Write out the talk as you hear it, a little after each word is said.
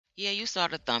Yeah, you saw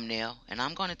the thumbnail, and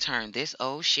I'm going to turn this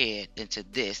old shed into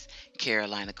this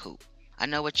Carolina Coop. I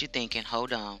know what you're thinking.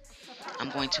 Hold on.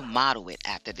 I'm going to model it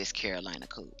after this Carolina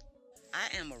Coop.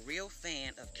 I am a real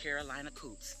fan of Carolina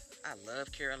Coops. I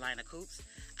love Carolina Coops.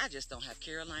 I just don't have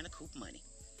Carolina Coop money.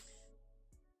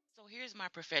 So here's my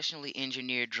professionally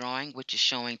engineered drawing, which is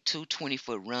showing two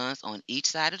 20-foot runs on each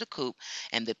side of the coop,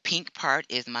 and the pink part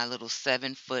is my little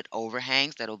 7-foot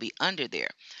overhangs that'll be under there.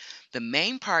 The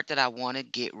main part that I want to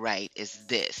get right is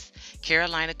this.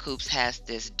 Carolina Coops has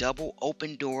this double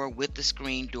open door with the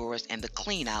screen doors and the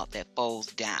clean out that folds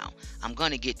down. I'm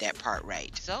going to get that part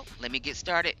right. So let me get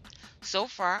started. So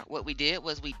far, what we did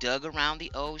was we dug around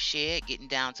the old shed, getting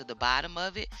down to the bottom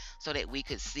of it so that we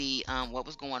could see what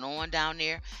was going on down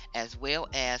there, as well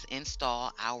as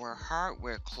install our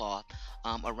hardware cloth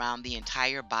around the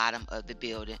entire bottom of the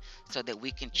building so that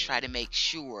we can try to make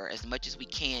sure as much as we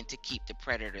can to keep the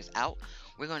predators out.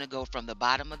 We're going to go from the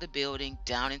bottom of the building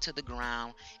down into the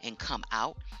ground and come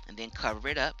out and then cover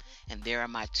it up. And there are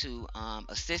my two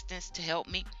assistants to help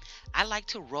me. I like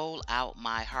to roll out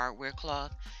my hardware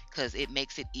cloth because it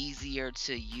makes it easier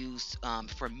to use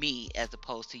for me as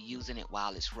opposed to using it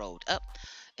while it's rolled up.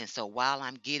 And so while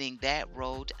I'm getting that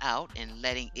rolled out and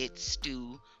letting it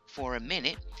stew for a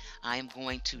minute, I'm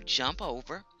going to jump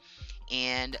over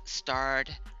and start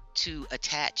to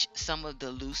attach some of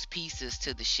the loose pieces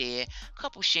to the shed, a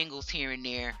couple shingles here and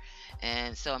there.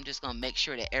 And so I'm just going to make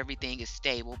sure that everything is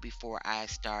stable before I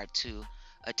start to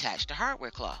attach the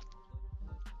hardware cloth.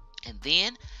 And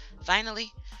then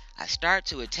finally, I start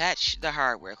to attach the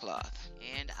hardware cloth.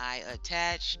 And I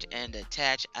attached and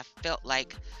attached. I felt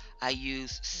like I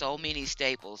used so many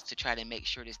staples to try to make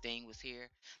sure this thing was here.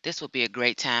 This would be a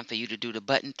great time for you to do the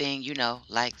button thing,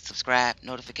 like, subscribe,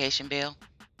 notification bell.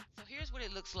 So here's what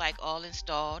it looks like all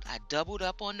installed. I doubled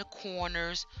up on the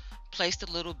corners, placed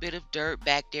a little bit of dirt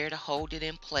back there to hold it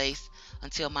in place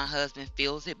until my husband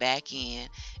fills it back in.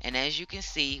 And as you can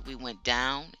see, we went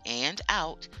down and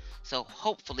out. So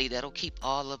hopefully that'll keep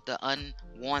all of the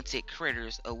unwanted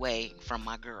critters away from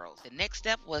my girls. The next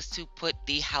step was to put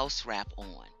the house wrap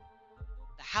on.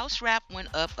 The house wrap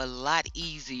went up a lot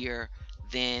easier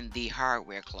than the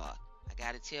hardware cloth. I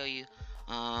gotta tell you,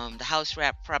 the house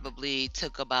wrap probably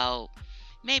took about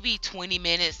maybe 20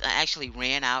 minutes. I actually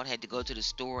ran out, had to go to the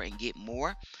store and get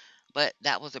more, but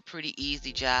that was a pretty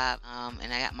easy job.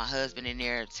 And I got my husband in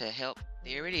there to help.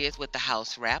 There it is with the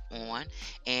house wrap on,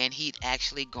 and he'd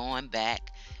actually gone back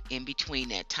in between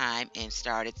that time and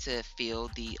started to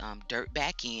fill the dirt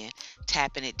back in,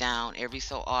 tapping it down every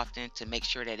so often to make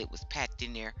sure that it was packed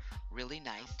in there really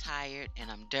nice. Tired and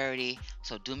I'm dirty,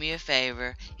 so do me a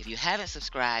favor. If you haven't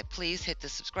subscribed, please hit the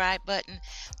subscribe button,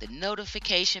 the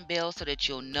notification bell so that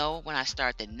you'll know when I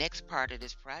start the next part of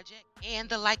this project, and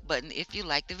the like button if you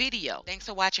like the video. Thanks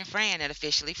for watching Fran at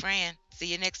Officially Fran. See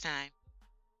you next time.